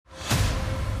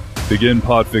Begin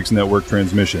Podfix Network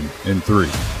transmission in 3,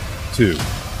 2,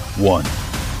 1.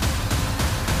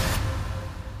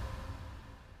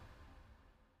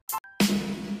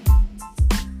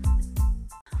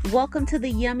 Welcome to the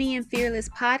Yummy and Fearless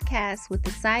podcast with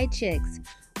the Side Chicks,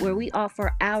 where we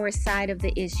offer our side of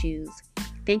the issues.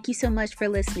 Thank you so much for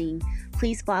listening.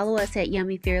 Please follow us at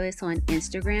Yummy Fearless on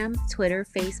Instagram, Twitter,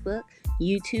 Facebook,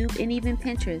 YouTube, and even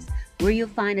Pinterest, where you'll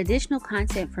find additional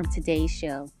content from today's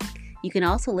show. You can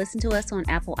also listen to us on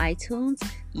Apple iTunes,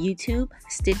 YouTube,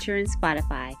 Stitcher, and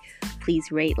Spotify.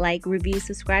 Please rate, like, review,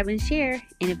 subscribe, and share.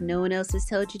 And if no one else has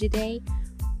told you today,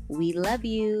 we love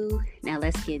you. Now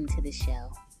let's get into the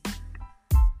show.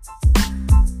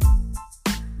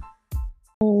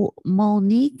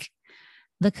 Monique,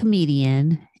 the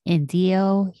comedian, and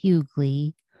D.L.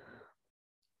 Hughley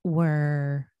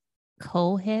were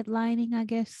co-headlining, I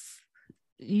guess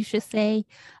you should say,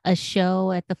 a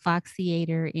show at the Fox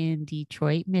Theater in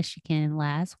Detroit, Michigan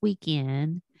last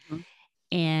weekend.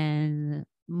 Mm-hmm. And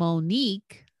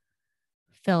Monique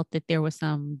felt that there was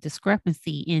some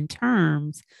discrepancy in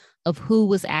terms of who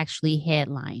was actually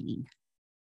headlining.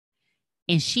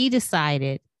 And she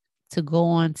decided to go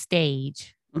on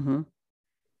stage mm-hmm.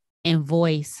 and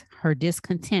voice her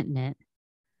discontentment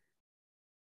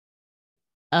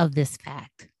of this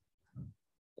fact.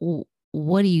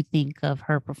 What do you think of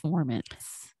her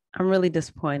performance? I'm really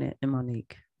disappointed in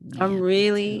Monique. Yeah, I'm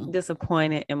really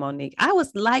disappointed in Monique. I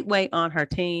was lightweight on her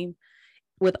team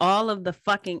with all of the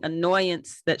fucking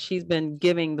annoyance that she's been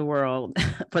giving the world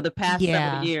for the past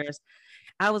several years.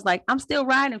 I was like, I'm still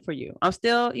riding for you. I'm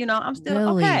still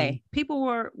really? Okay. People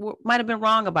were might have been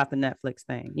wrong about the Netflix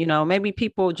thing. Maybe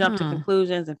people jumped to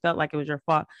conclusions and felt like it was your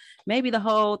fault. Maybe the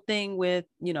whole thing with,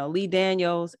 Lee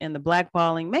Daniels and the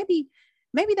blackballing, maybe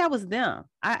that was them.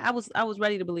 I was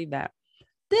ready to believe that.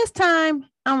 This time,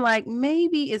 I'm like,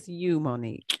 maybe it's you,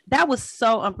 Monique. That was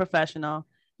so unprofessional.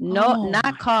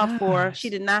 Not called for. She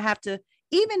did not have to,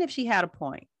 even if she had a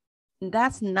point.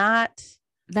 That's not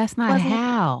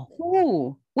how.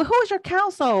 Who? Well, who is your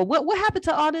counsel? What happened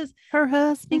to all this? Her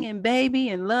husband and baby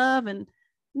and love and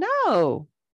no,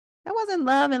 that wasn't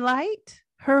love and light.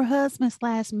 Her husband's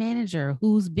last manager,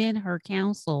 who's been her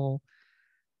counsel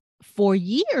for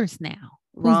years now.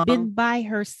 Wrong. Who's been by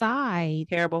her side.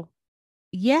 Terrible.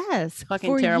 Yes.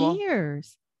 Fucking terrible.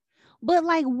 Years. But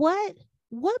like what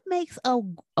makes a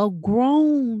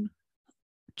grown,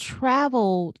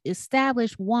 traveled,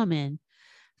 established woman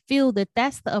feel that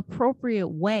that's the appropriate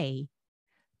way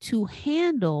to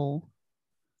handle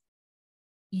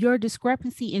your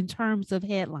discrepancy in terms of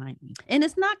headlining? And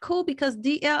it's not cool because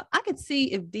DL, I could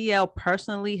see if DL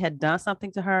personally had done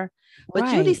something to her,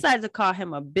 but you decided to call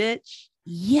him a bitch.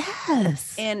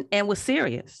 Yes. And was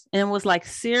serious and was like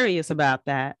serious about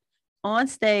that on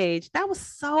stage. That was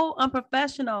so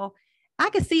unprofessional. I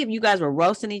could see if you guys were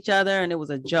roasting each other and it was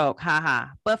a joke, haha.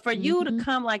 But for you to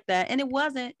come like that, and it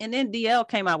wasn't, and then DL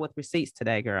came out with receipts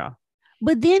today, girl.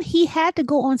 But then he had to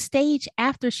go on stage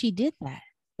after she did that.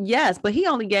 Yes, but he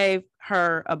only gave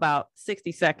her about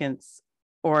 60 seconds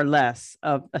or less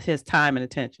of his time and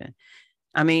attention.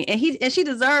 I mean, and she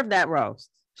deserved that roast.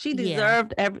 She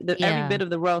deserved every bit of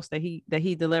the roast that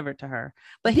he delivered to her.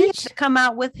 But he had to come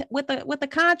out with the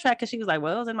contract because she was like,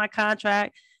 well, it was in my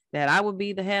contract that I would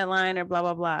be the headliner, blah,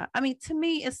 blah, blah. I mean, to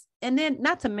me, it's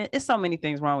so many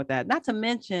things wrong with that. Not to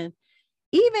mention,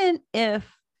 even if,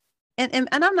 and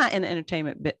I'm not in the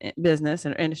entertainment business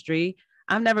or industry.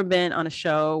 I've never been on a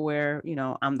show where,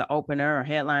 I'm the opener or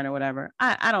headliner or whatever.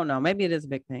 I don't know. Maybe it is a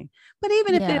big thing. But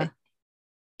even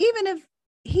if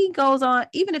he goes on,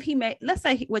 even if he made, let's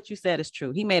say what you said is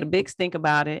true. He made a big stink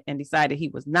about it and decided he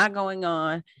was not going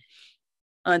on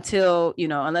until,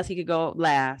 unless he could go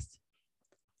last.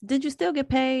 Did you still get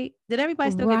paid? Did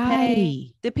everybody still get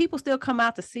paid? Did people still come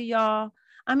out to see y'all?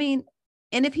 I mean,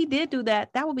 and if he did do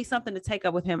that, that would be something to take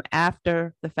up with him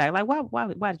after the fact. Like,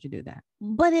 why did you do that?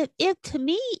 But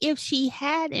if she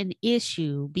had an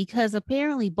issue, because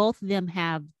apparently both of them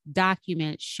have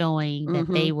documents showing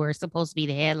that they were supposed to be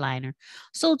the headliner.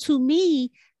 So to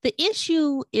me, the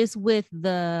issue is with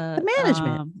the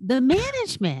management. The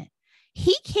management.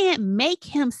 He can't make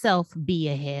himself be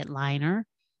a headliner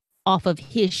off of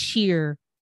his sheer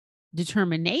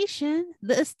determination.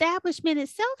 The establishment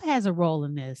itself has a role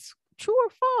in this. True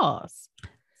or false?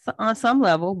 So on some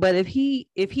level, but if he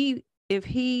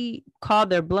called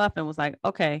their bluff and was like,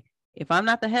 okay, if I'm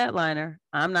not the headliner,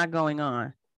 I'm not going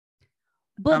on.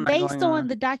 But based on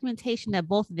the documentation that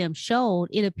both of them showed,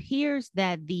 it appears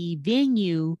that the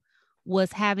venue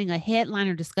was having a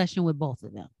headliner discussion with both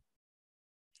of them.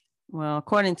 Well,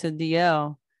 according to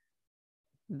DL,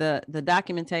 the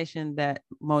documentation that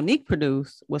Monique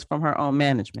produced was from her own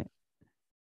management.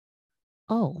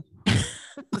 Oh.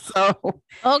 So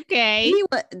okay.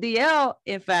 DL,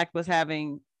 in fact, was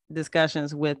having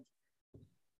discussions with,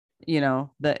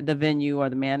 the venue or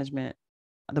the management,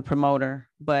 the promoter,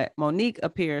 but Monique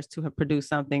appears to have produced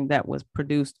something that was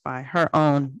produced by her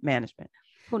own management.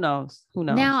 Who knows?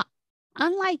 Now,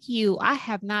 unlike you, I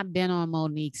have not been on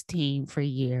Monique's team for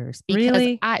years because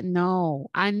really? I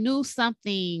knew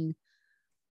something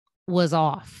was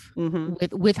off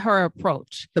with her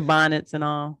approach. The bonnets and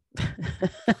all.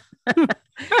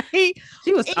 She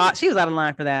was out of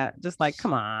line for that. Just like,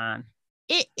 come on.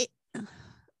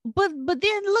 But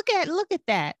then look at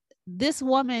that. This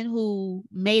woman who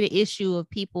made an issue of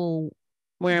people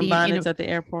wearing bonnets at the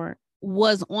airport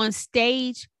was on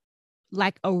stage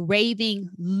like a raving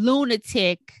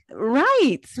lunatic.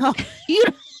 Right. So,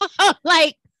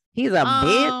 like he's a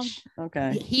bitch.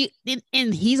 Okay.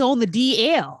 He's on the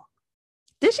DL.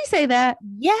 Did she say that?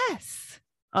 Yes.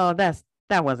 Oh, that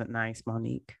wasn't nice,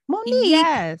 Monique.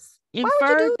 Yes.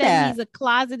 Inferred that he's a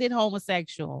closeted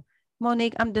homosexual.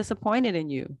 Monique, I'm disappointed in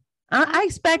you. I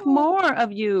expect more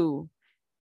of you.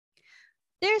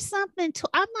 There's something to,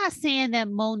 I'm not saying that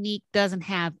Monique doesn't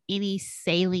have any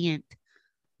salient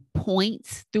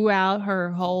points throughout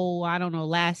her whole,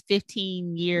 last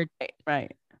 15-year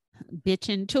right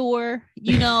bitching tour,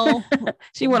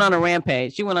 She went on a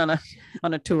rampage. She went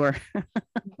on a tour.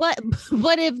 but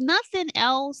if nothing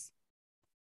else,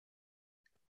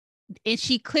 and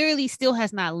she clearly still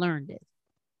has not learned it.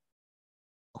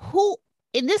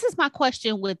 And this is my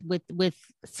question with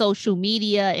social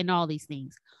media and all these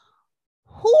things.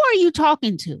 Who are you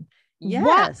talking to?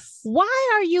 Yes. Why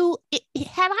are you?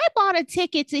 Had I bought a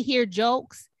ticket to hear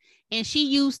jokes and she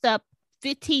used up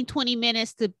 15-20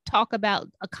 minutes to talk about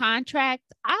a contract,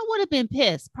 I would have been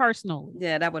pissed personally.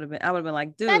 Yeah, I would have been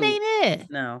like, dude, that ain't it.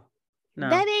 No,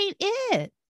 that ain't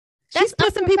it. She's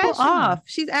pissing people off.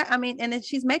 And then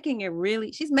she's making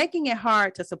it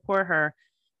hard to support her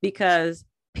because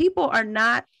people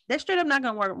they're straight up not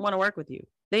going to want to work with you.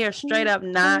 They are straight up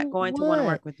not going to want to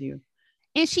work with you.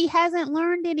 And she hasn't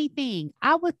learned anything.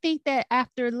 I would think that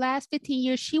after the last 15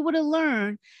 years, she would have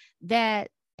learned that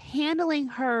handling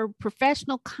her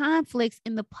professional conflicts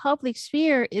in the public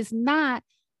sphere is not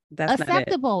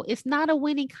acceptable. It's not a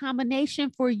winning combination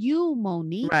for you,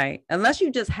 Monique. Right. Unless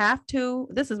you just have to.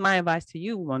 This is my advice to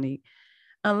you, Monique.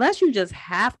 Unless you just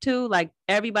have to, like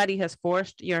everybody has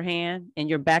forced your hand and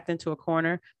you're backed into a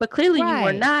corner, but clearly you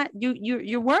were not.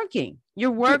 You're working.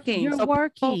 You're working. You're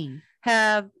working.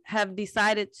 Have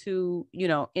decided to,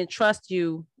 entrust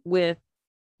you with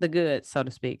the goods, so to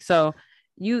speak. So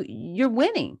you're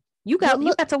winning. You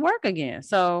got to work again.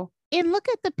 So, and look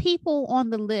at the people on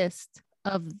the list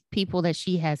of people that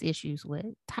she has issues with.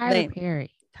 Tyler Perry.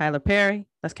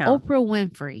 Let's count. Oprah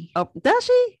Winfrey. Oh, does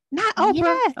she? Not Oprah.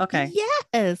 Yes. Okay.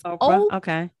 Yes. Oprah.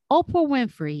 Okay. Oprah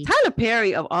Winfrey. Tyler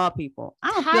Perry of all people.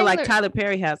 I don't feel like Tyler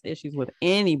Perry has issues with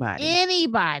anybody.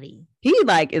 He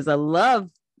is a love.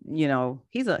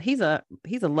 He's a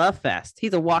love fest.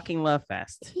 He's a walking love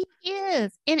fest. He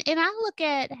is. And I look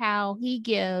at how he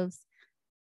gives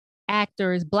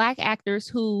Black actors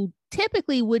who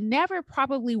typically would never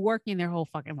probably work in their whole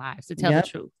fucking lives, to tell the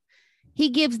truth. He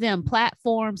gives them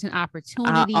platforms and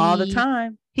opportunities all the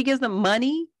time. He gives them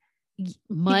money. He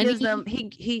gives them,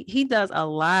 he does a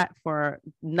lot for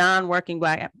non-working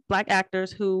black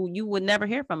actors who you would never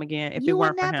hear from again if it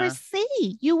weren't for him.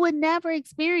 You would never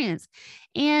experience.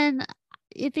 And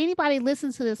if anybody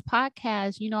listens to this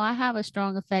podcast, I have a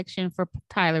strong affection for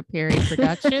Tyler Perry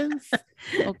Productions.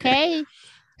 Okay.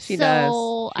 She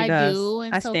does. I do.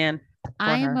 And I stand.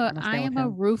 I am a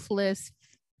Ruthless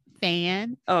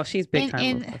fan. Oh, she's big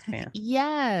time Ruthless fan.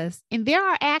 Yes. And there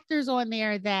are actors on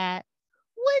there that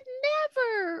would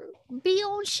never be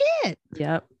on shit.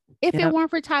 Yep. If it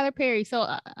weren't for Tyler Perry. So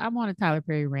I'm on a Tyler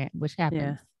Perry rant, which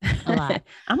happens a lot.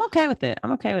 I'm okay with it.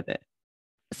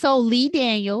 So Lee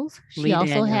Daniels.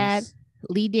 Had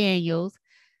Lee Daniels.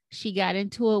 She got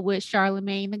into it with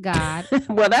Charlemagne the God.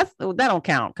 Well, that don't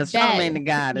count because Charlemagne the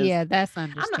God is. Yeah, that's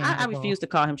understandable. I refuse to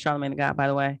call him Charlemagne the God, by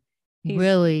the way.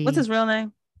 Really? What's his real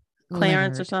name?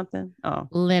 Clarence or something? Oh,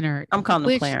 Leonard. I'm calling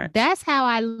him Clarence. That's how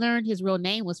I learned his real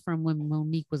name was from when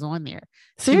Monique was on there.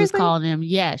 Seriously? She was calling him,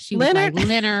 she Leonard? was like,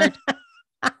 Leonard.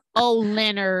 Oh,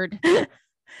 Leonard.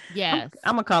 Yes.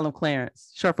 I'm going to call him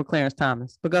Clarence, short for Clarence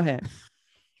Thomas. But go ahead.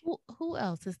 Who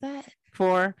else is that?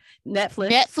 For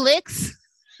Netflix.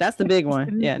 That's the big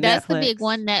one. Yeah, that's Netflix. The big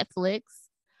one, Netflix.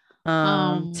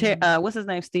 What's his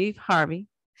name? Steve Harvey.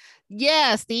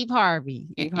 Yeah, Steve Harvey.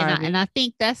 And I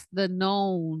think that's the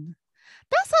known.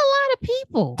 That's a lot of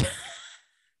people.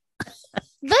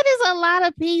 That is a lot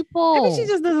of people. Maybe she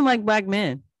just doesn't like black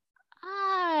men.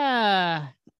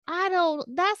 I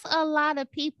don't. That's a lot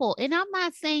of people, and I'm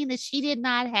not saying that she did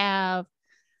not have.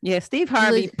 Yeah, Steve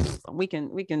Harvey. We can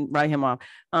write him off.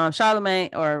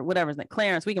 Charlemagne or whatever his name,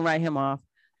 Clarence. We can write him off.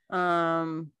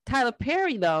 Tyler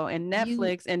Perry though, and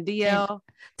Netflix and DL.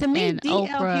 To me, DL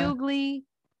Hughley.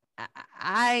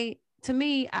 I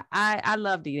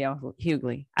love DL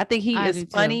Hughley. I think he is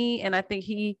funny, and I think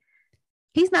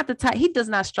he's not the type. He does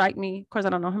not strike me. Of course, I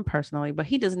don't know him personally, but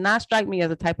he does not strike me as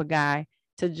the type of guy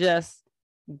to just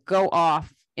go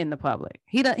off in the public.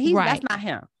 That's not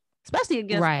him, especially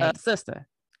against a sister.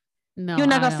 No, you're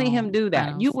not gonna see him do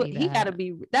that. He's got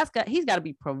to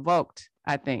be provoked,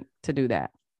 I think, to do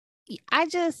that.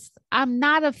 I'm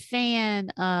not a fan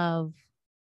of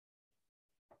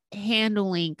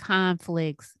handling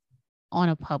conflicts on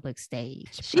a public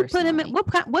stage. She put him in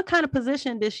what kind of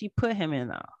position did she put him in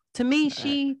though? To me,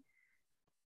 she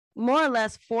more or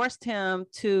less forced him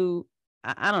to.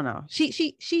 I don't know.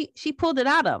 She pulled it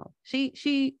out of him.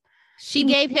 She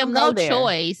gave him no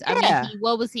choice. I mean,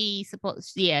 what was he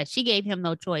supposed? Yeah, she gave him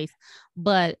no choice.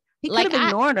 But he could have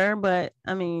ignored her. But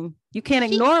I mean, you can't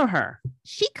ignore her.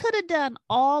 She could have done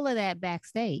all of that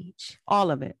backstage. All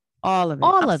of it.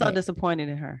 I'm so disappointed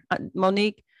in her.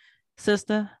 Monique,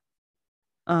 sister,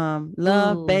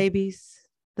 love babies,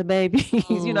 the babies.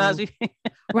 You know,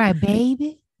 right,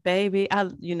 baby.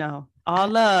 All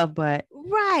love, but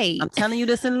right. I'm telling you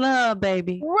this in love,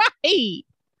 baby. Right.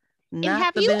 And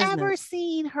have you ever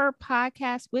seen her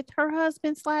podcast with her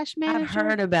husband / manager? I've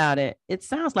heard about it. It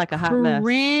sounds like a hot mess.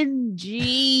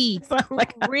 Cringy.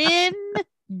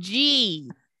 Cringy.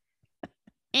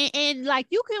 And like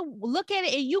you can look at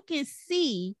it and you can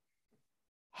see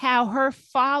how her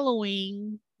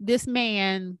following this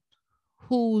man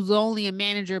who's only a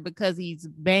manager because he's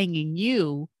banging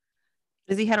you.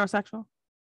 Is he heterosexual?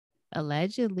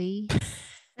 Allegedly.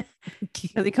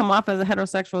 Does he come off as a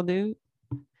heterosexual dude?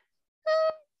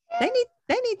 They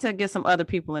need to get some other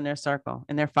people in their circle,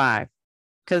 in their five,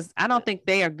 because I don't think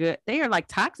they are good. They are like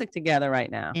toxic together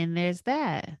right now. And there's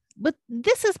that. But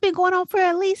this has been going on for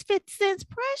at least since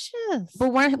Precious. But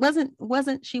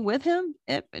wasn't she with him?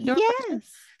 Yes.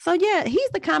 Precious? So yeah, he's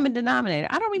the common denominator.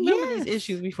 I don't remember these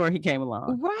issues before he came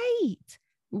along. Right.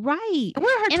 Where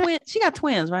are her twins? She got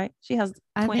twins, right? She has twins.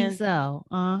 I think so.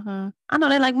 I know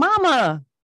they're like, Mama,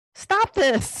 stop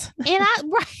this. And I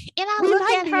look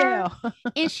at her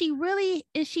and she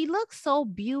looks so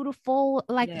beautiful.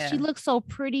 Like she looks so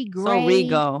pretty, gray.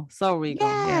 So regal. Yes.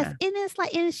 Yeah. And it's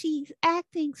like, and she's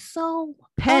acting so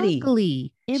petty.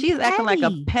 Ugly she's acting like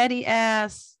a petty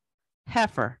ass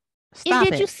heifer. Stop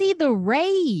and did you see the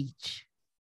rage?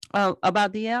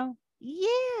 About DL?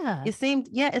 Yeah. It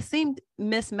seemed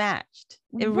mismatched.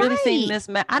 It really seemed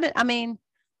mismatched. I don't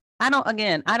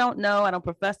know. I don't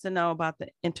profess to know about the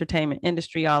entertainment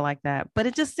industry all like that, but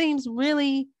it just seems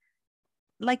really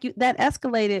like that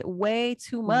escalated way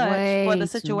too much for the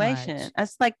situation.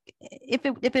 It's like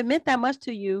if it meant that much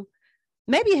to you,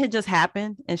 maybe it had just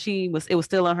happened and it was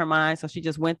still on her mind, so she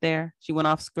just went there. She went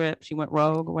off script. She went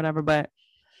rogue or whatever. But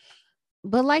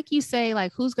like you say,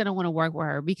 like who's gonna want to work with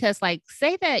her? Because like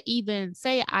say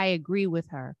I agree with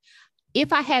her.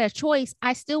 If I had a choice,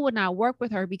 I still would not work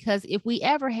with her because if we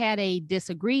ever had a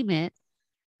disagreement,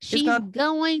 she's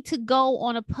going to go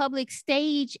on a public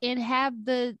stage and have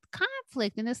the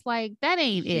conflict. And it's like, that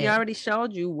ain't it. She already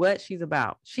showed you what she's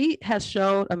about. She has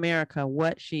showed America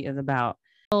what she is about.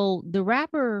 So the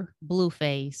rapper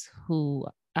Blueface, who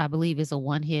I believe is a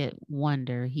one-hit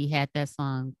wonder, he had that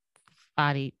song,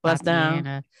 Bust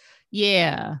Down.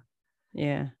 Yeah.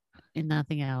 Yeah. And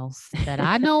nothing else that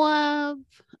I know of.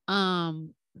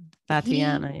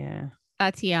 Tatiana,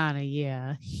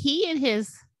 yeah. He and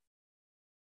his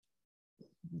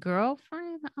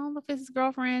girlfriend, I don't know if it's his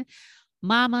girlfriend,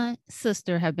 mama,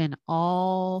 sister have been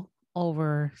all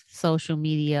over social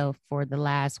media for the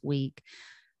last week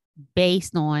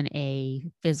based on a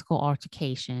physical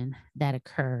altercation that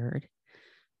occurred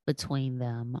between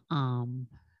them.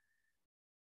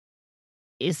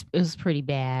 It was pretty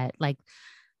bad. Like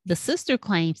the sister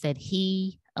claims that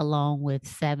he, along with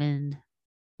 7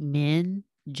 men,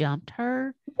 jumped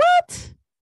her. What?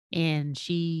 And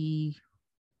she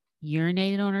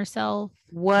urinated on herself.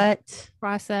 What?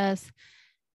 Process.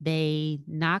 They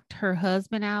knocked her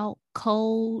husband out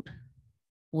cold,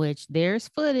 which there's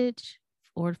footage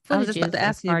or footage. I was just about to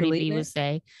ask you, Cardi B would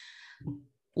say.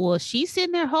 Well, she's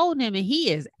sitting there holding him and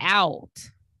he is out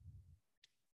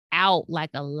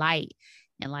like a light.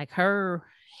 And like her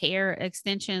hair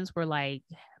extensions were like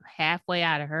halfway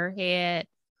out of her head.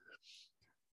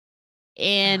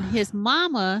 And his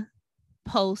mama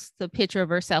posts a picture of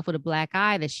herself with a black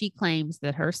eye that she claims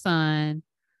that her son,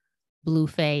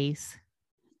 Blueface,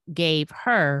 gave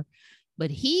her,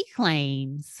 but he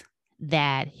claims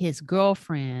that his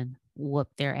girlfriend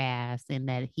whooped their ass and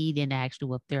that he didn't actually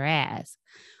whoop their ass.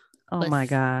 Oh my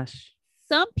gosh.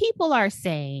 Some people are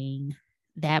saying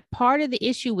that part of the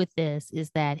issue with this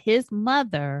is that his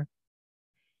mother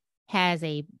has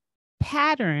a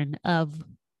pattern of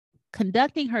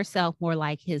conducting herself more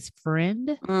like his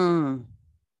friend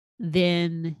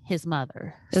than his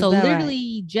mother. So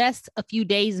literally just a few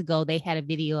days ago, they had a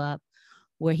video up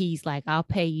where he's like, I'll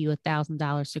pay you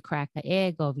 $1,000 to crack an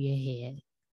egg over your head.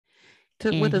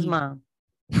 With his mom.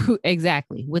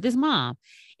 Exactly. With his mom.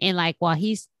 And like, while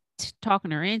he's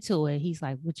talking her into it, he's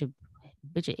like, with your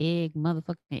egg,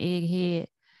 motherfucking egghead.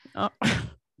 Oh.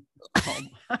 Oh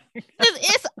my.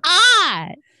 It's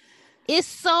odd. It's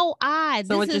so odd.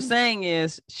 So what you're saying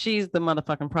is she's the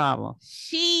motherfucking problem.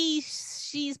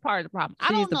 She's part of the problem.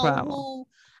 I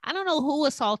don't know who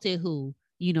assaulted who.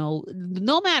 You know,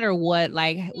 no matter what,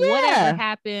 like whatever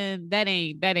happened, that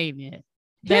ain't it.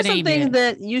 Here's some things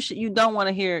that you don't want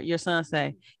to hear your son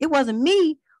say. It wasn't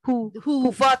me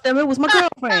who fought them. It was my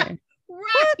girlfriend.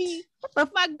 Right.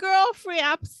 My girlfriend.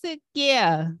 I'm sick.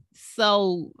 Yeah.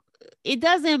 So it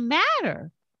doesn't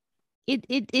matter.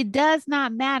 It does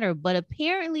not matter. But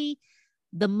apparently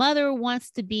the mother wants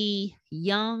to be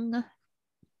young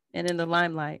and in the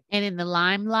limelight.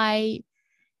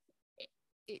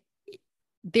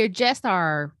 There just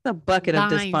are a bucket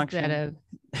of dysfunction.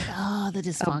 The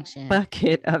dysfunction. A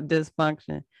bucket of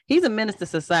dysfunction. He's a menace to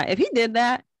society. If he did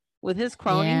that with his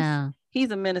cronies,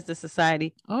 he's a menace to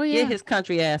society. Oh yeah. Get his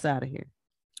country ass out of here.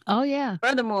 Oh yeah.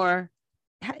 Furthermore,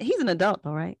 he's an adult,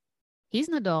 all right? He's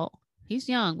an adult. He's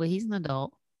young, but he's an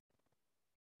adult.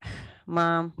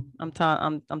 Mom, I'm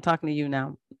talking to you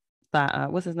now.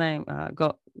 What's his name?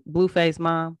 Blueface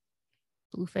mom.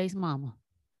 Blueface mama.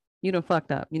 You done fucked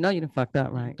up. You know you done fucked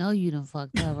up, right? No, you done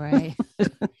fucked up, right?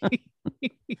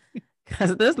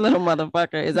 Because this little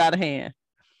motherfucker is out of hand.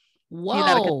 Whoa. He's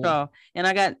out of control.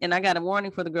 And I got a warning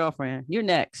for the girlfriend. You're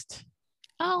next.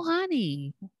 Oh,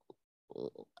 honey.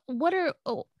 What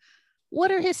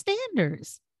are his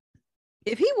standards?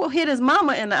 If he will hit his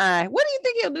mama in the eye, what do you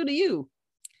think he'll do to you?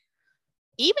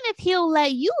 Even if he'll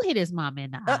let you hit his mama in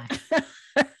the eye,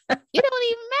 it don't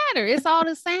even matter. It's all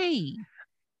the same.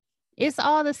 It's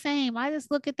all the same. I just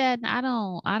look at that and I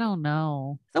don't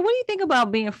know. So what do you think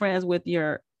about being friends with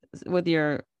your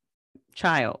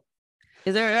child?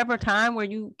 Is there ever a time where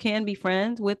you can be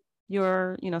friends with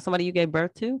your, somebody you gave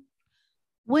birth to?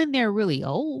 When they're really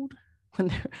old.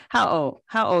 How old?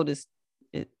 How old is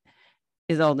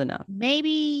old enough?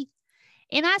 Maybe.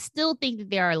 And I still think that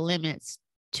there are limits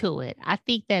to it. I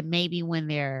think that maybe when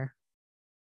they're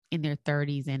in their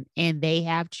 30s and they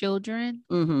have children,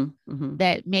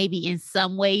 that maybe in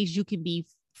some ways you can be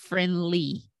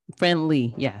friendly.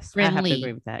 Yes. I have to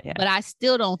agree with that. Yeah. But I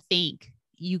still don't think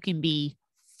you can be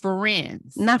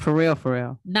friends. Not for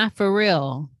real. Not for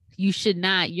real. You should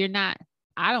not. You're not.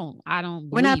 I don't.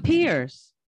 We're not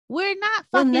peers. We're not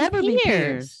fucking we'll never be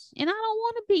peers. And I don't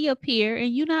want to be your peer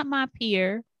and you're not my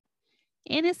peer.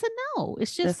 And it's a no.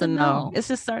 It's just a no. It's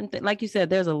just certain things. Like you said,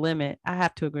 there's a limit. I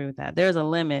have to agree with that. There's a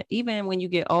limit. Even when you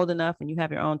get old enough and you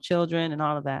have your own children and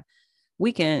all of that,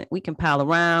 we can pal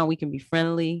around. We can be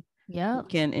friendly. Yeah. We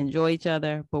can enjoy each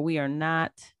other, but we are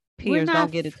not peers.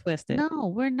 Don't get it twisted.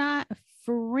 No, we're not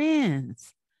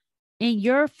friends. And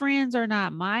your friends are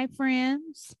not my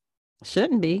friends.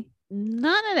 Shouldn't be.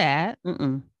 None of that.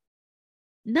 None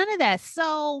of that.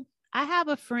 So I have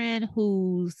a friend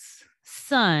whose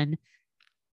son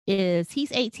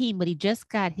he's 18, but he just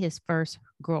got his first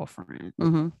girlfriend.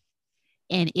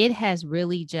 And it has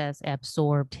really just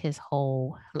absorbed his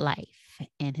whole life.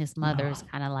 And his mother's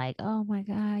kind of like, oh my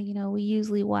God, we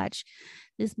usually watch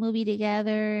this movie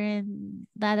together and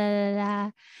da da da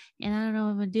da. And I don't know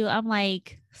what I'm gonna do. I'm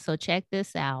like, so check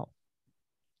this out.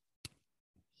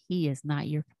 He is not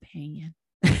your companion.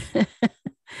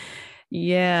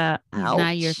 Yeah. He's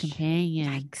not your companion.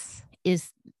 Yikes.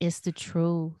 It's the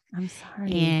truth. I'm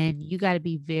sorry. And you got to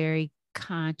be very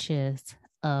conscious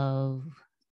of,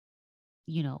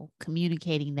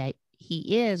 communicating that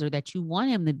he is, or that you want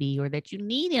him to be, or that you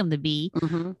need him to be,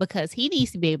 because he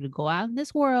needs to be able to go out in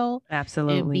this world.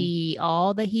 Absolutely. And be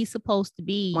all that he's supposed to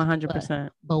be. 100%.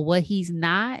 But what he's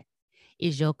not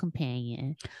is your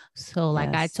companion. So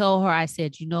like I told her, I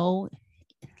said,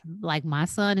 like my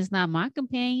son is not my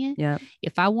companion. Yeah.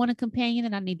 If I want a companion,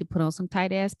 then I need to put on some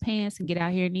tight ass pants and get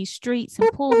out here in these streets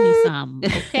and pull me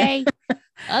something. Okay.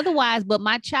 Otherwise, but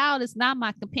my child is not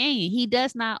my companion. He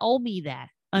does not owe me that.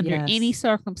 under Yes. any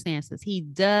circumstances. He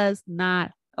does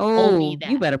not owe me that.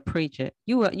 You better preach it.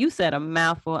 You said a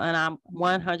mouthful, and I'm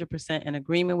 100% in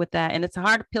agreement with that. And it's a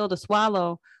hard pill to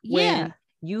swallow when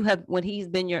when he's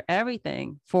been your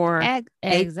everything for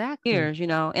exactly 8 years, you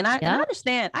know. And I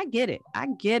understand. I get it. I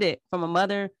get it from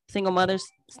a single mother's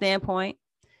standpoint.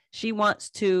 She wants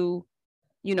to,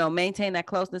 you know, maintain that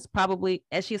closeness. Probably,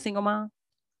 is she a single mom?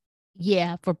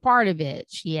 Yeah, for part of it,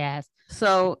 she has.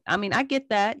 So, I mean, I get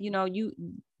that, you know,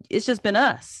 it's just been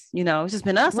us, you know, it's just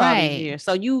been us all these years.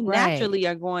 So you naturally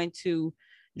are going to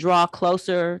draw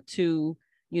closer to,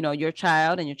 you know, your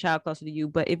child and your child closer to you.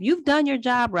 But if you've done your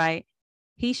job right,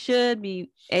 he should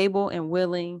be able and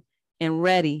willing and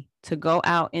ready to go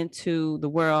out into the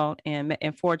world and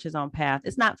forge his own path.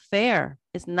 It's not fair.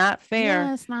 It's not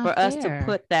fair for us to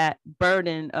put that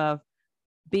burden of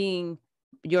being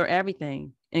your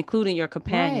everything, including your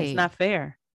companion. It's not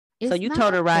fair. So you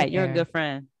told her right. You're a good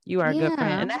friend. You are a good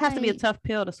friend. And that has to be a tough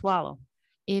pill to swallow.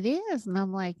 It is. And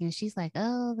I'm like, and she's like,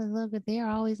 oh, look, they're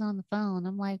always on the phone.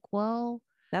 I'm like, well,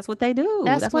 that's what they do.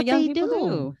 That's what young they people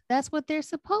do. That's what they're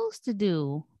supposed to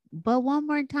do. But one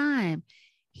more time,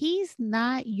 he's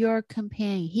not your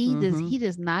companion. He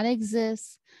does not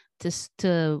exist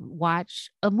to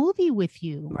watch a movie with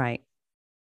you. Right.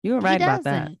 You're right about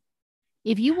that.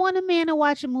 If you want a man to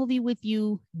watch a movie with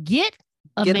you, get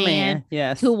a man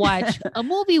to watch a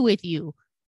movie with you.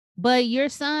 But your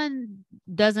son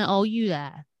doesn't owe you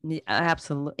that. Yeah,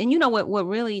 absolutely. And you know what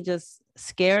really just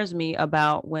scares me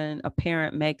about when a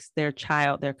parent makes their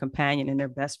child their companion and their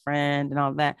best friend and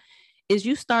all that is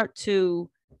you start to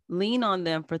lean on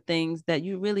them for things that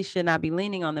you really should not be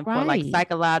leaning on them for, like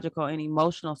psychological and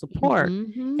emotional support.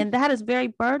 And that is very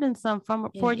burdensome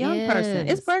for a young person.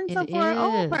 It's burdensome for an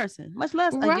old person, much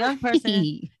less a young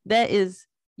person that is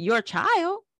your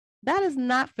child. That is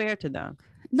not fair to them.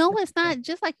 No, it's not.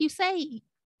 Just like you say,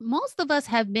 most of us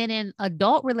have been in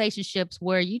adult relationships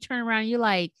where you turn around and you're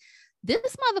like,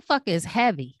 this motherfucker is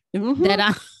heavy that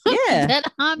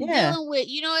I'm dealing with.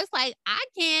 You know, it's like, I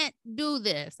can't do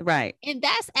this. Right. And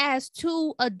that's as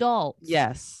two adults.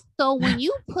 Yes. So when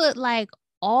you put like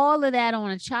all of that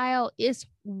on a child, it's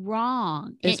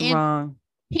wrong. It's wrong.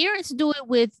 Parents do it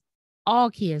with all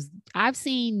kids. I've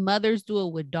seen mothers do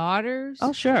it with daughters.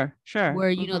 Oh, sure. Where,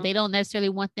 you know, they don't necessarily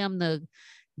want them to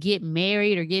get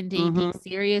married or get into anything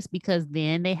serious because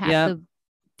then they have to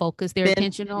focus their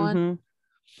attention on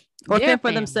or care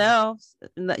for themselves,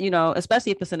 you know,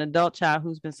 especially if it's an adult child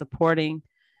who's been supporting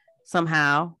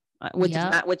somehow, which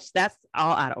that's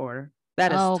all out of order.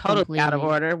 That is totally out of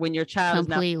order when your child is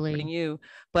not supporting you.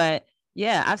 But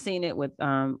yeah, I've seen it with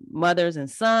mothers and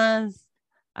sons.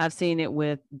 I've seen it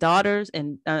with daughters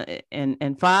and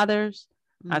fathers.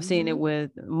 I've seen it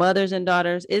with mothers and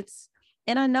daughters.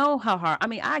 And I know how hard. I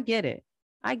mean, I get it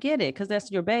because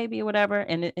that's your baby or whatever.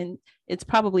 And it's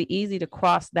probably easy to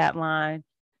cross that line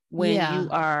when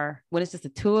when it's just the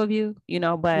two of you, you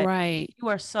know, but you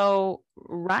are so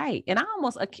right. And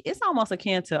it's almost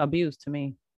akin to abuse to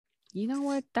me. You know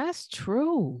what? That's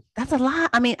true. That's a lot.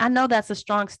 I mean, I know that's a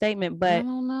strong statement, but I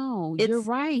don't know. You're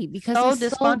right, because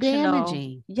it's so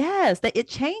damaging. Yes, that it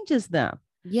changes them.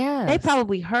 Yes. They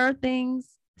probably heard things,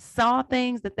 saw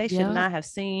things that they should not have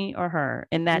seen or heard,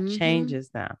 and that changes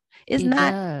them. It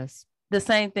does. The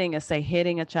same thing as, say,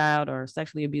 hitting a child or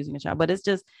sexually abusing a child, but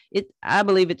I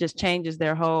believe it just changes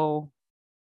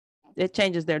it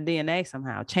changes their DNA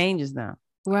somehow, changes them.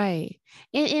 Right.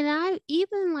 And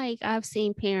I've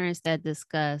seen parents that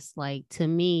discuss, like, to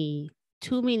me,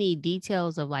 too many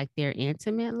details of like their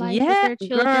intimate life with their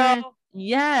children. Girl.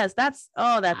 Yes, that's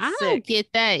I sick. Don't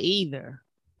get that either.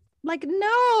 Like,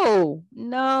 no.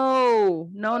 And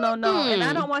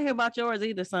I don't want to hear about yours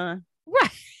either, son. Right.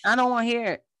 I don't want to hear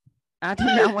it. I do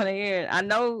not want to hear it. I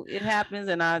know it happens,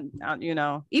 and I, you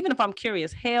know, even if I'm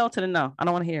curious, hell to the no. I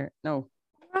don't want to hear it. No.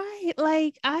 Right.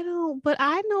 Like, but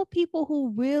I know people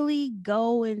who really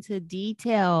go into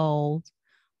details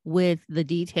with their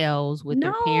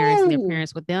parents and their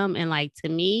parents with them. And like, to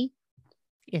me,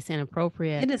 it's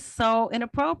inappropriate. It is so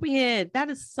inappropriate.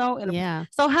 That is so inappropriate. Yeah.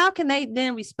 So how can they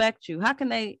then respect you? How can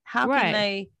they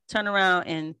turn around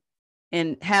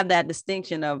and have that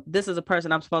distinction of, this is a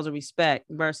person I'm supposed to respect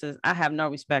versus I have no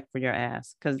respect for your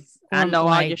ass because I know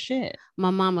all your shit. My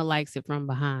mama likes it from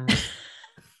behind.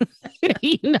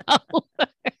 You know.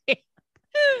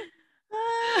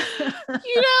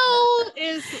 You know,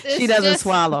 it's she doesn't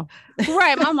swallow.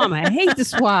 Right. My mama hates to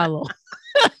swallow.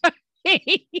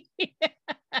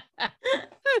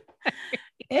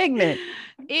 Ignorant.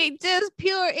 It just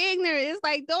pure ignorance. It's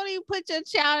like, don't even put your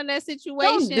child in that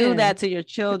situation. Don't do that to your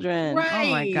children. Right.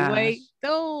 Oh my gosh. Like,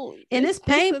 don't. And it's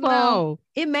painful. No.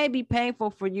 It may be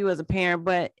painful for you as a parent,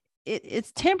 but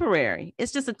it's temporary.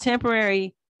 It's just a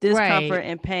temporary discomfort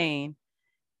and pain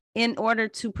in order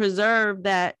to preserve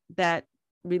that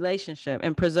relationship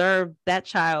and preserve that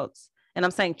child's, and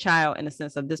I'm saying child in the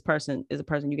sense of this person is a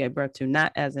person you gave birth to,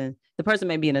 not as in the person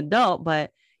may be an adult,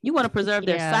 but you want to preserve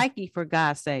their psyche for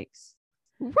God's sakes.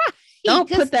 Right. Don't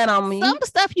put that on me. Some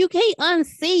stuff you can't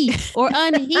unsee or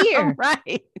unhear.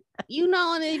 Right. You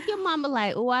know, and if your mama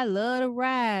like, oh, I love to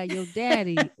ride, your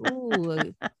daddy. Oh,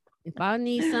 if I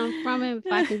need something from him,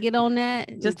 if I can get on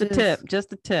that. Just a tip.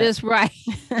 Just right.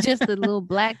 Just a little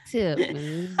black tip.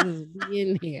 And just be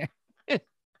in here.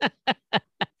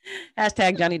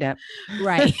 Hashtag Johnny Depp.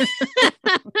 Right.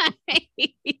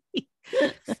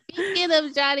 Speaking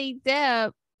of Johnny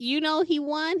Depp, you know, he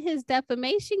won his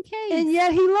defamation case. And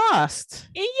yet he lost.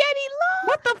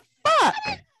 What the fuck?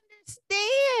 I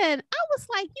understand. I was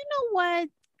like, you know what?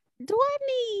 Do I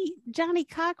need Johnny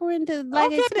Cochran to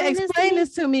like explain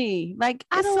this to me? Like,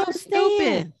 I don't understand.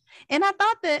 Stupid. And I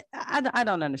thought that I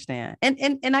don't understand.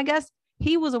 And I guess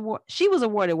she was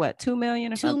awarded what, $2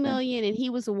 million or something? $2 million, and he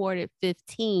was awarded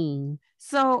 15.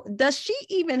 So does she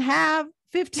even have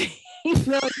 15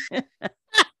 million?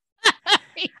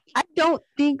 I don't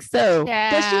think so.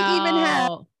 Does she even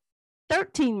have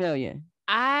 13 million?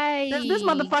 Does this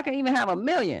motherfucker even have $1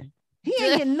 million? He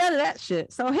ain't getting none of that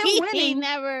shit. So him winning,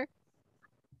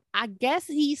 I guess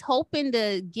he's hoping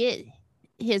to get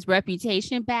his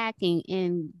reputation back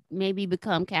and maybe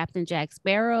become Captain Jack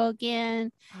Sparrow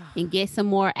again and get some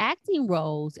more acting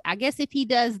roles. I guess if he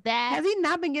does that. Has he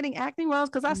not been getting acting roles?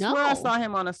 Because I swear I saw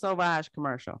him on a Sauvage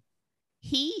commercial.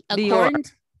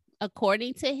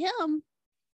 According to him,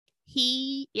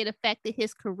 it affected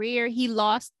his career. He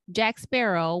lost Jack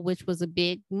Sparrow, which was a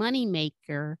big money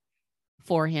maker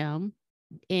for him.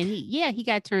 And he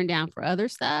got turned down for other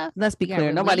stuff. Let's be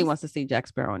clear. Nobody wants to see Jack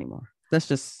Sparrow anymore.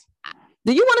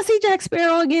 Do you want to see Jack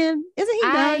Sparrow again? Isn't he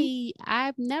done?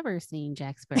 I've never seen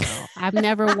Jack Sparrow. I've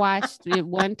never watched it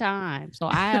one time. So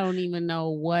I don't even know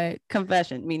what.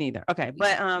 Confession. Me neither. Okay.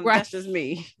 But that's just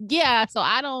me. Yeah. So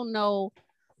I don't know.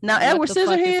 Now, Edward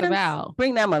Scissorhands,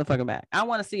 bring that motherfucker back. I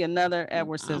want to see another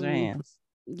Edward Scissorhands.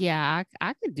 Yeah,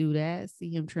 I could do that.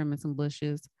 See him trimming some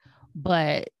bushes.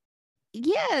 But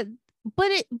yeah,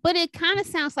 but it kind of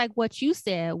sounds like what you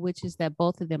said, which is that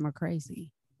both of them are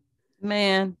crazy.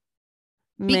 Man.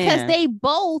 Because they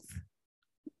both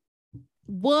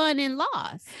won and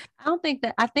lost. I think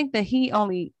that he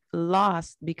only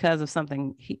lost because of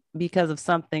something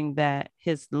that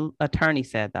his attorney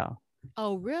said, though.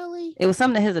 Oh, really? It was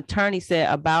something that his attorney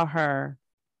said about her.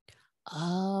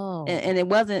 Oh. And it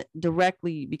wasn't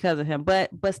directly because of him, but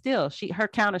still, her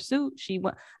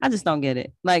countersuit, I just don't get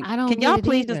it. Like, can y'all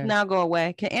please just now go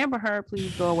away? Can Amber Heard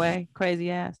please go away?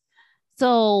 Crazy ass.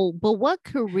 So, but what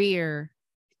career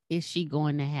is she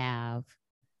going to have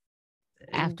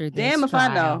after this? Damn if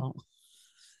I know.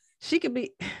 She could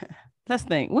be. Let's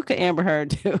think. What could Amber Heard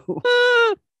do?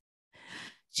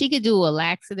 She could do a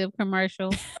laxative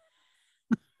commercial.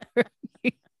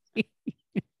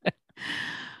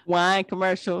 Wine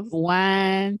commercials.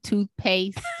 Wine,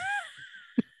 toothpaste.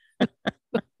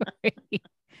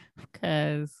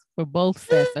 Because for both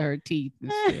sets of her teeth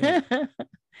and shit.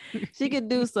 She could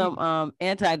do some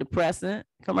antidepressant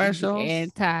commercials.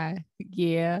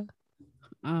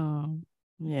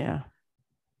 Yeah.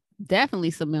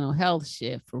 Definitely some mental health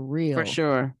shit for real. For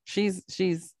sure. She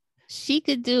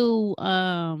could do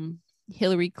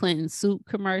Hillary Clinton suit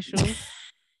commercials.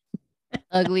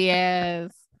 Ugly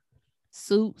ass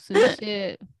suits and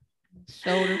shit.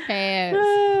 Shoulder pads.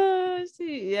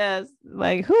 Yes.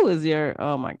 Like, who is your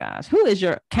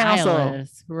counsel?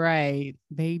 Eyeless. Right.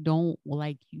 They don't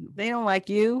like you. They don't like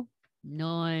you?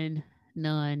 None.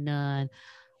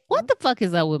 What the fuck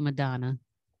is up with Madonna?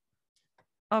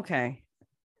 Okay.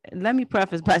 Let me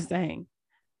preface by saying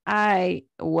I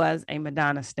was a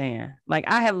Madonna stan. Like,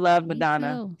 I have loved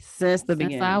Madonna since the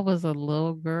beginning. I was a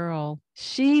little girl.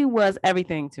 She was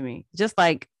everything to me. Just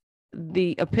like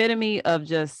the epitome of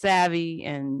just savvy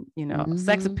and,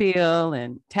 sex appeal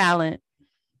and talent.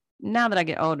 Now that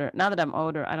I'm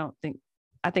older,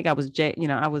 I think I was,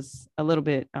 I was a little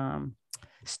bit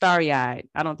starry-eyed.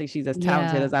 I don't think she's as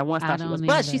talented as I once thought she was,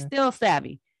 but she's still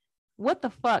savvy. What the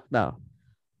fuck though?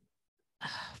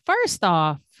 First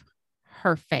off,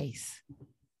 her face.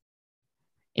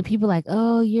 And people like,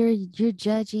 oh, you're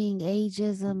judging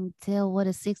ageism. Tell what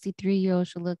a 63-year-old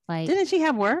should look like. Didn't she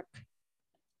have work?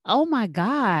 Oh my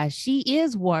gosh, she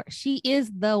is work. She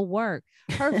is the work.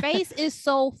 Her face is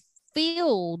so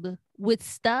filled with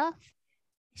stuff.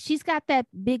 She's got that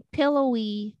big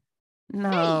pillowy No.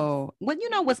 face. Well, you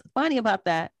know what's funny about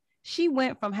that? She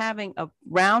went from having a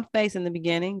round face in the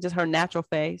beginning, just her natural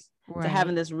face, to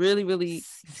having this really, really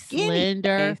skinny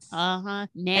slender face. Now,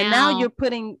 and now you're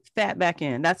putting fat back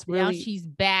in. That's really. Now she's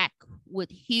back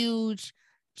with huge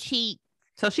cheeks.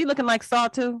 So she looking like Saw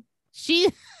too? She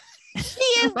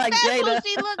is like that's Jada. What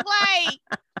she looked like.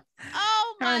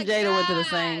 Oh my god. Her and Jada went to the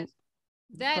same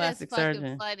plastic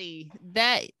surgeon. Funny.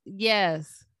 That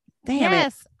yes. Damn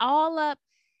yes, it. All up.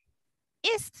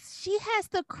 She has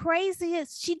the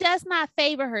craziest. She does not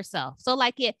favor herself. So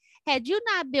like had you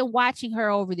not been watching her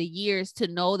over the years to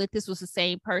know that this was the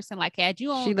same person, like had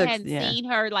you hadn't seen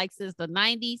her like since the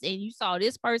 90s and you saw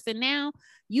this person now,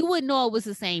 you wouldn't know it was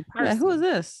the same person. Like, who is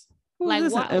this? Who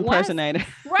is this impersonator?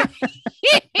 Right.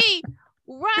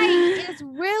 Right. It's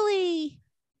really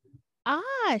odd.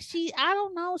 I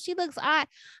don't know. She looks odd.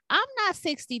 I'm not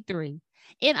 63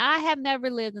 and I have never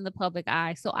lived in the public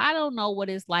eye. So I don't know what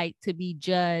it's like to be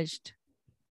judged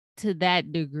to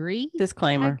that degree.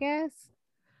 Disclaimer. I guess.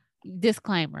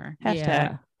 Disclaimer. Hashtag.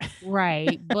 Yeah.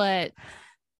 Right. But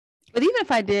even if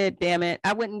I did, damn it,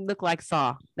 I wouldn't look like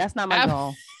Saw. That's not my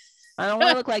goal. I don't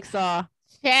want to look like Saw.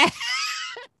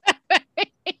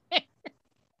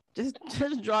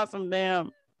 Just draw some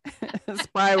damn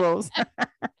spirals.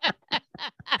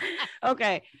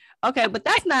 Okay, but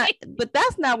that's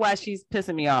not why she's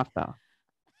pissing me off though.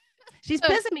 She's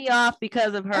pissing me off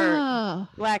because of her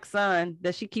black son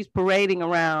that she keeps parading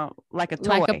around like a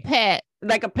toy,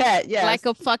 like a pet, yes, like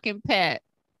a fucking pet.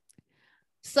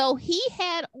 So he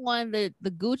had on the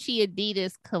Gucci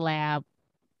Adidas collab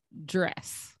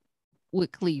dress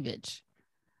with cleavage.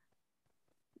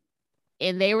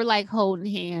 And they were like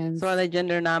holding hands. So are they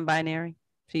gender non-binary?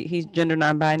 He's gender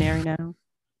non-binary now.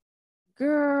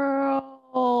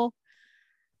 Girl,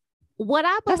 what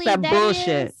I believe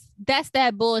that's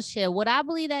that bullshit. What I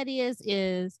believe that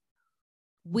is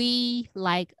we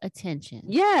like attention.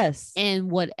 Yes.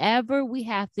 And whatever we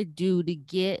have to do to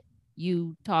get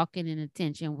you talking and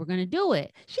attention, we're gonna do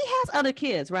it. She has other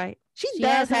kids, right? She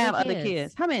does have other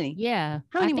kids. How many? Yeah.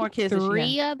 How many more kids?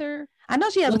 Three other. I know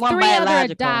she has one three biological.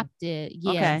 Other adopted.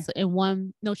 Yeah. Okay. So, and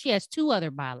one. No, she has two other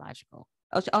biological.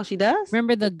 Oh, she does.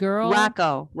 Remember the girl?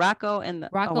 Rocco, and the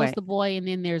Rocco's the boy, and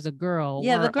then there's a girl.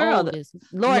 Yeah, the girl,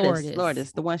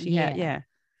 Lourdes, the one she had. Yeah.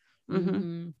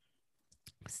 Mm-hmm.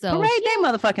 So parade they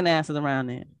motherfucking asses around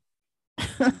there.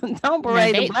 Don't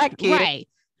parade the black kid. Right?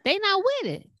 They not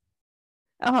with it.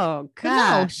 Oh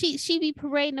God! No, she be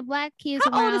parading the black kids.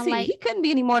 How old is he? Like, he couldn't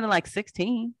be any more than like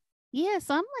 16. Yeah,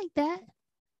 something like that.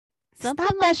 Something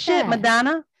Stop like that shit,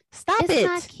 Madonna. Stop it. It's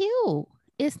not cute.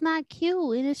 It's not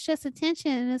cute, and it's just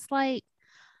attention. And it's like,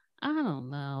 I don't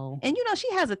know. And you know,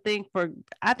 she has a thing for.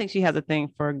 I think she has a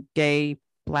thing for gay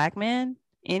black men,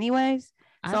 anyways.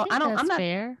 So I'm not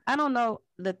fair. I don't know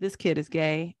that this kid is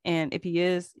gay, and if he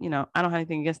is, you know, I don't have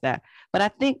anything against that. But I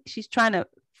think she's trying to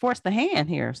force the hand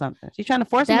here or something. She's trying to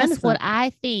force him into something. That's what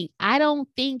I think. I don't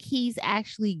think he's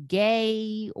actually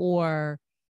gay or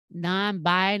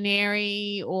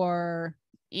non-binary or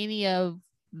any of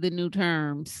the new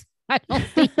terms. I don't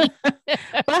think.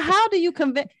 But how do you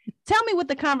convince? Tell me what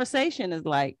the conversation is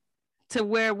like to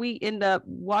where we end up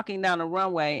walking down a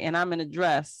runway and I'm in a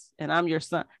dress and I'm your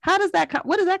son. How does that?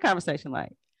 What is that conversation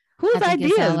like? Whose idea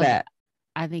is that?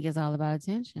 I think it's all about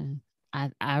attention.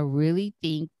 I really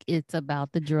think it's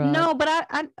about the drug. No, but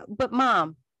but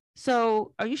Mom,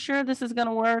 so are you sure this is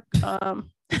gonna work?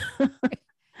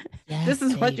 Yes, this is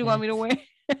David. what you want me to wear?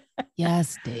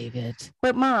 Yes, David.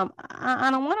 But Mom,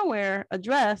 I don't want to wear a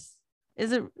dress.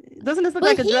 Doesn't this look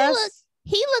like a dress?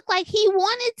 He looked like he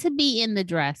wanted to be in the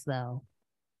dress though.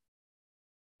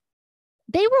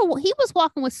 He was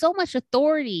walking with so much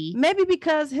authority. Maybe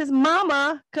because his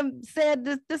mama said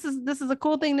this is a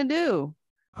cool thing to do.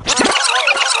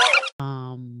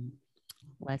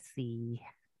 Let's see.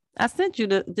 I sent you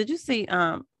did you see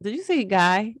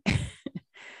Guy?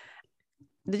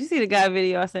 Did you see the Guy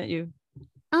video I sent you?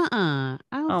 I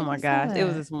don't oh my gosh, it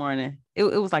was this morning. It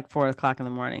was like 4:00 in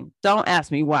the morning. Don't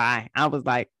ask me why. I was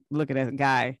like looking at a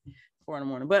Guy 4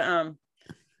 a.m. But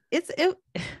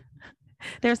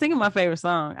they were singing my favorite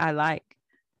song I like,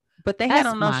 but they had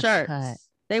on no shirts. Cut.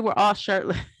 They were all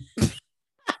shirtless.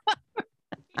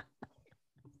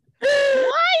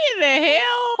 Why in the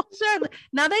hell? Shirtless.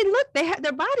 Now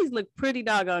their bodies look pretty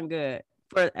doggone good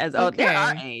they're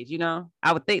our age, you know.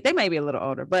 I would think they may be a little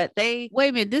older, but they wait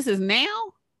a minute. This is now,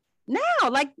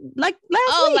 like last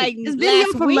week. Like this video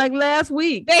from like last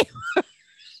week. They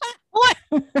what?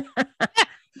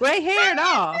 Gray hair and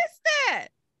all. What's that?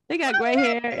 They got gray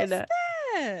hair and that.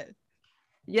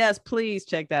 Yes, please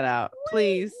check that out.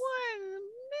 Please. Wait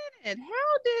 1 minute.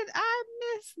 How did I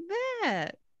miss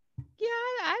that? Yeah,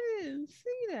 I didn't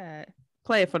see that.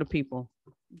 Play it for the people.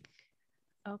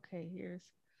 Okay, here's.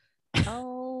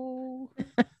 Oh,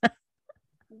 where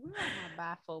are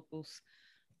my bifocals?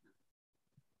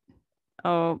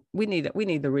 Oh, we need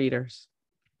the readers.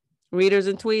 Readers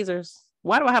and tweezers.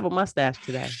 Why do I have a mustache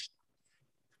today?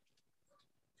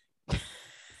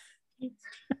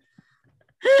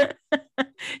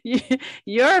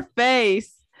 Your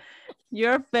face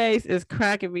is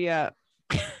cracking me up.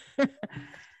 Excuse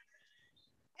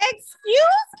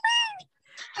me?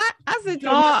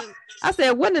 I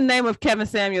said, what in the name of Kevin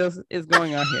Samuels is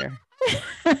going on here?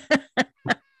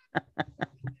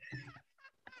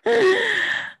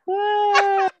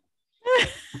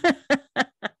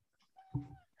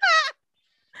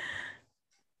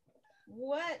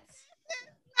 What?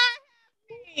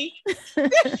 This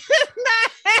is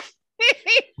not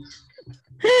happening.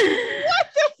 What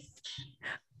the?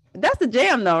 That's the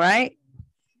jam, though, right?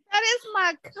 That is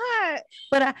my cut.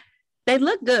 But they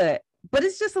look good, but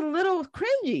it's just a little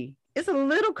cringy. It's a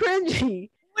little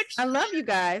cringy. I love you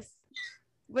guys,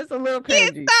 but it's a little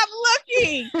cringy. Stop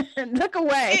looking. Look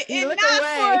away. Look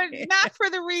away. Not for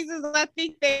the reasons I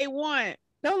think they want.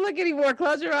 Don't look anymore.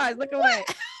 Close your eyes. Look away.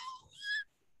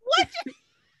 What?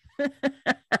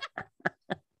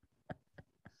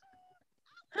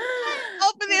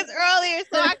 Open this earlier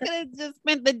so I could have just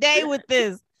spent the day with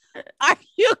this. Are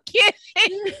you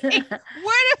kidding me?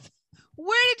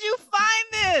 Where did you find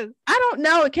this? I don't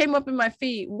know. It came up in my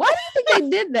feed. Why do you think they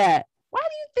did that? Why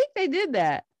do you think they did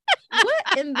that?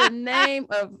 What in the name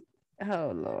of...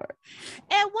 Oh, Lord.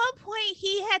 At one point,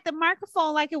 he had the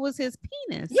microphone like it was his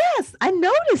penis. Yes, I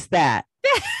noticed that.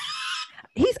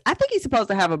 I think he's supposed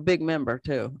to have a big member,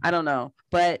 too. I don't know.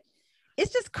 But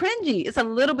it's just cringy. It's a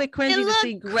little bit cringy to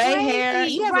see gray hair.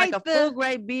 He has like a full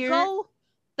gray beard.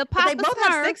 They both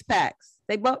have six packs.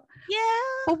 They both. Yeah.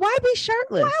 But why be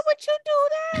shirtless? Why would you do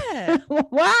that?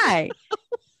 Why?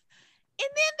 And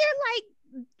then they're like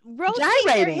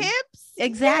rotating their hips.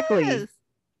 Exactly. Yes.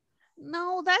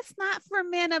 No, that's not for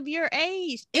men of your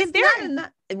age. It's they're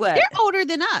older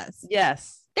than us.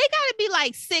 Yes. They got to be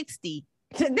like 60.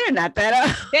 They're not that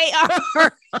old. They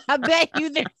are. I bet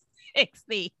you they're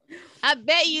 60. I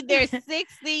bet you they're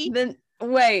 60. Then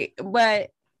wait, but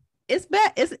it's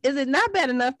bad. Is it not bad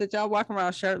enough that y'all walk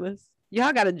around shirtless?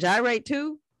 Y'all got to gyrate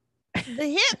too? The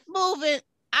hip moving.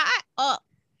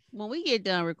 When we get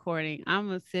done recording, I'm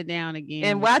gonna sit down again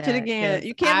and watch it again.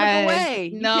 You can't look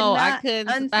away. No, I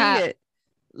couldn't stop it.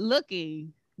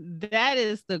 Looking. That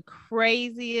is the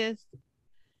craziest.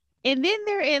 And then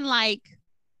they're in like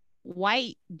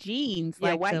white jeans,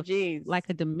 white jeans, like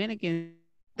a Dominican.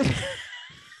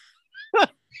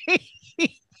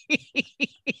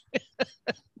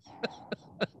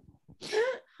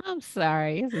 I'm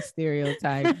sorry, it's a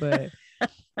stereotype, but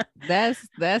that's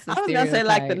a I was gonna say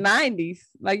like the 90s.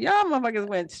 Like y'all motherfuckers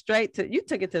went straight to, you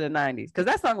took it to the 90s because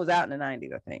that song was out in the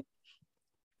 90s, I think.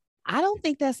 I don't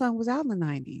think that song was out in the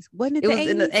 90s. Wasn't it? It was 80s?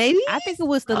 In the 80s? I think it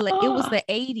was the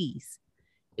 80s.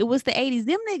 It was the 80s.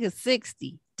 Them niggas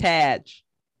 60. Taj.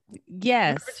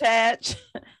 Yes. Remember Taj?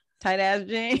 Tight ass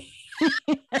jeans.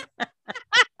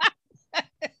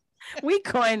 We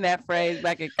coined that phrase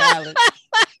back in college.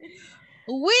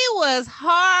 We was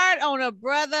hard on a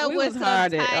brother with some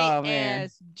tight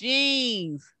ass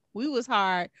jeans. We was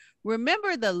hard.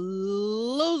 Remember the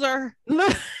loser?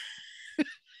 I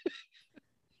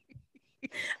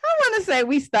want to say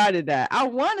we started that. I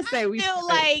want to say we feel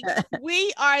like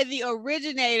we are the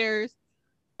originators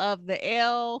of the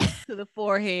L to the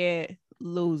forehead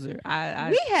loser.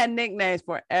 We had nicknames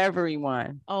for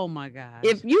everyone. Oh my God.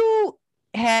 If you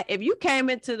came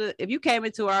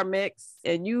into our mix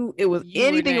and it was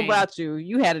anything about you,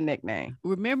 you had a nickname.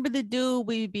 Remember the dude?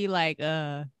 We'd be like,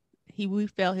 we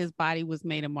felt his body was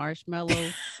made of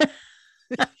marshmallows.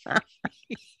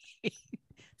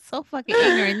 So fucking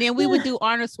ignorant. And then we would do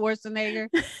Arnold Schwarzenegger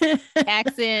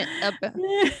accent up.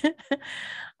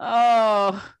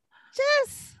 Oh,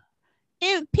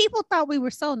 and people thought we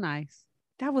were so nice.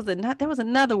 There was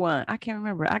another one. I can't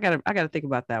remember. I gotta think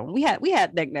about that one. We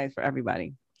had nicknames for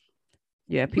everybody.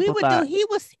 Yeah, people thought he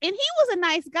was a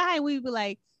nice guy. We'd be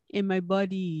like, and my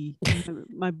buddy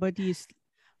is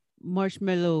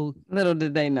marshmallow. Little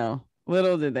did they know.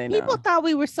 People thought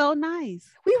we were so nice.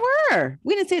 We were.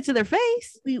 We didn't say it to their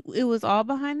face. It was all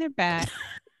behind their back,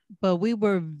 but we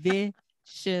were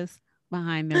vicious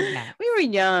behind their back. We were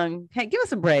young. Hey, give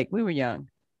us a break. We were young.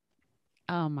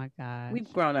 Oh my God.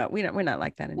 We've grown up. We're not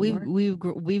like that anymore.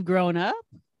 We've grown up.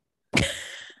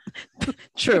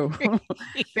 True.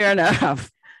 Fair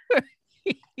enough.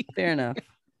 Fair enough.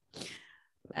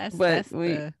 We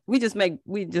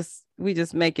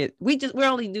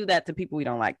only do that to people we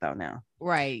don't like though now.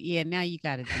 Right. Yeah. Now you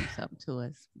got to do something to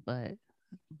us. But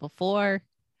before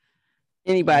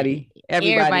everybody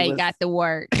got the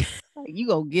work. Like, you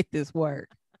gonna get this work.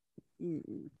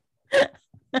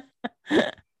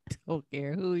 Don't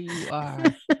care who you are.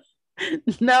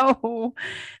 No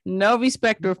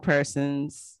respecter of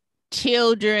persons.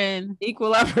 Children.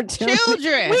 Equal opportunity.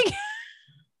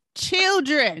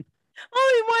 Children.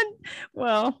 Only one.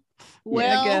 Well,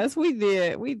 yeah, I guess we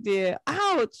did.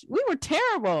 Ouch. We were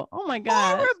terrible. Oh my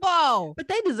God. Horrible. But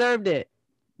they deserved it.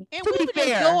 And we would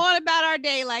just go on about our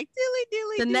day like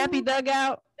dilly. The nappy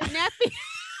dugout. The nappy.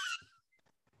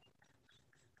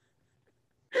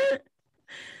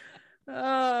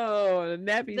 Oh, the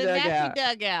nappy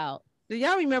dugout. Do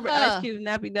y'all remember Ice Cube's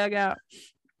nappy dugout?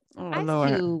 Oh,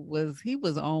 Ice Cube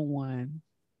was on one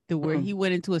to where he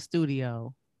went into a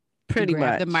studio. Pretty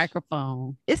much the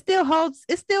microphone. It still holds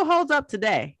up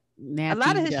today. Nappy a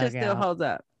lot of his dugout. shit still holds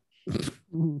up.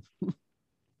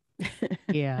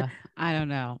 Yeah, I don't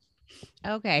know.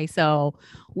 Okay, so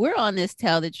we're on this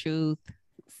tell the truth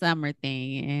summer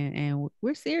thing, and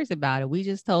we're serious about it. We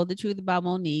just told the truth about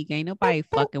Monique. Ain't nobody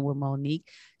fucking with Monique.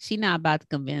 She not about to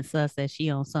convince us that she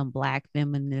on some black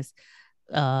feminist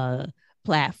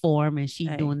platform and she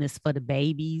doing this for the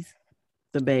babies.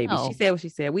 The baby. No. She said what she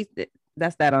said.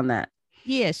 That's that on that.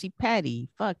 Yeah, she petty.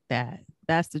 Fuck that.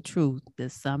 That's the truth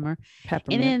this summer.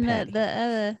 Peppermint and then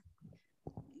petty.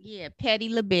 Petty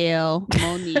LaBelle.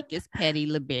 Monique is Petty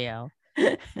LaBelle.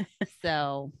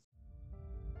 So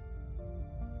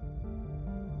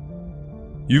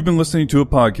you've been listening to a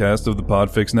podcast of the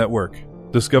Podfix Network.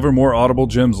 Discover more audible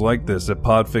gems like this at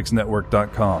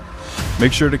podfixnetwork.com.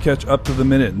 Make sure to catch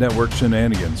up-to-the-minute network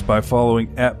shenanigans by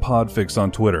following @Podfix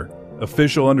on Twitter,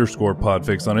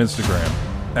 official_Podfix on Instagram,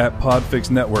 @Podfix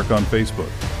Network on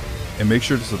Facebook. And make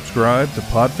sure to subscribe to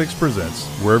Podfix Presents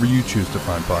wherever you choose to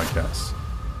find podcasts.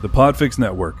 The Podfix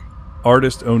Network,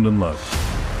 artist owned and loved.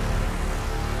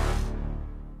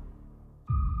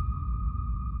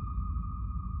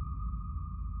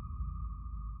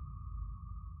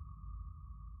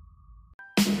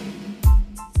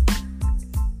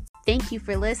 Thank you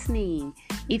for listening.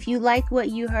 If you like what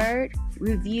you heard,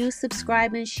 review,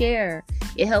 subscribe, and share.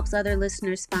 It helps other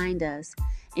listeners find us.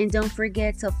 And don't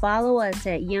forget to follow us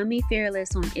at Yummy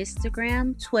Fearless on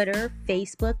Instagram, Twitter,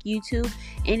 Facebook, YouTube,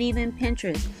 and even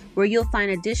Pinterest, where you'll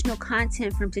find additional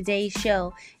content from today's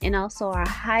show and also our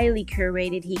highly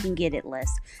curated He Can Get It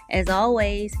list. As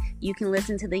always, you can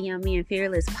listen to the Yummy and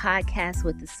Fearless podcast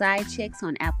with the Side Chicks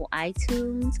on Apple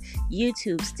iTunes,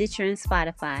 YouTube, Stitcher, and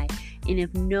Spotify. And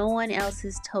if no one else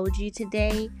has told you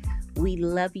today, we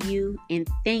love you and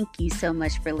thank you so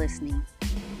much for listening.